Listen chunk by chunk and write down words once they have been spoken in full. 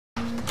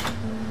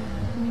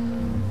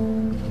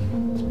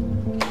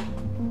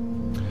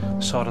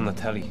saw it on the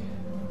telly.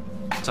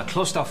 It's a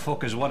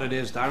clusterfuck is what it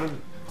is, Darren.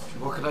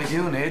 What could I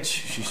do, Nidge?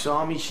 She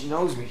saw me, she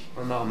knows me.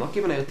 Oh, no, I'm not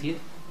giving out to you.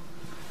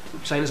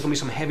 I'm saying there's gonna be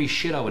some heavy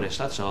shit over this,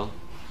 that's all.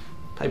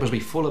 Papers be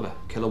full of it.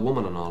 Kill a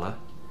woman and all that.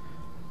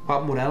 What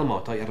happened with Elmo?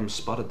 I thought you had him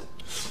spotted.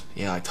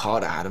 Yeah, I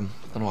thought I had him.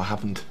 Don't know what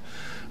happened.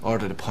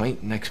 Ordered a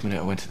pint. Next minute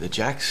I went to the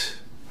Jacks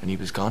and he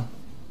was gone.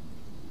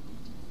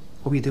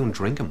 What were you doing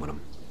drinking with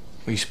him?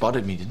 Well, he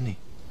spotted me, didn't he?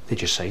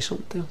 Did you say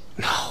something to him?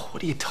 No,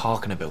 what are you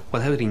talking about?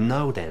 Well, how did he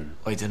know then?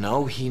 I don't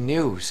know, he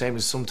knew. Same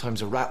as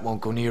sometimes a rat won't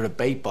go near a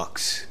bait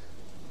box.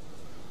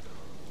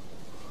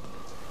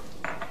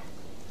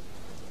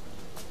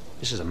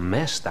 This is a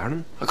mess,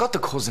 Darren. I got the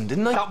cousin,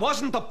 didn't I? That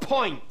wasn't the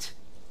point!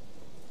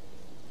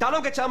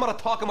 Dano gets Elmo to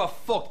talk him a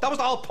fuck. That was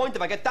the whole point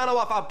if I get Dano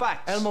off our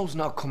backs. Elmo's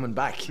not coming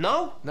back.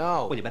 No?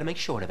 No. Well, you better make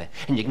sure of it.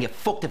 And you can get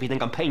fucked if you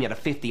think I'm paying you the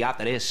 50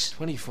 after this.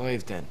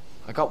 25 then.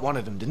 I got one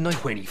of them, didn't I?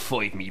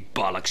 25, me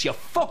bollocks. You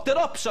fucked it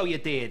up, so you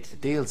did. A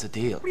deal's a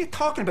deal. What are you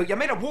talking about? You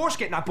made it worse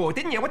getting that boy,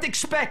 didn't you? What do you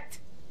expect?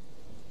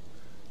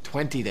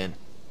 20 then.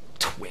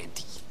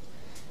 20.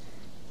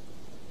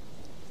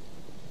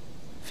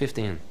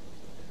 15.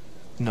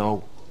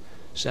 No.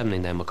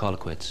 17 then, we'll call it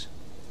quits.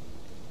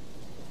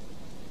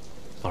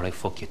 Alright,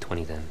 fuck you,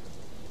 20 then.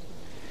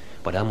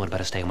 But Elmo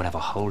better stay in whatever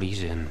hole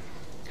he's in.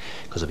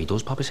 Because if he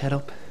does pop his head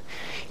up,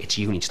 it's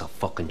you needs to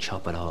fucking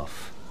chop it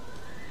off.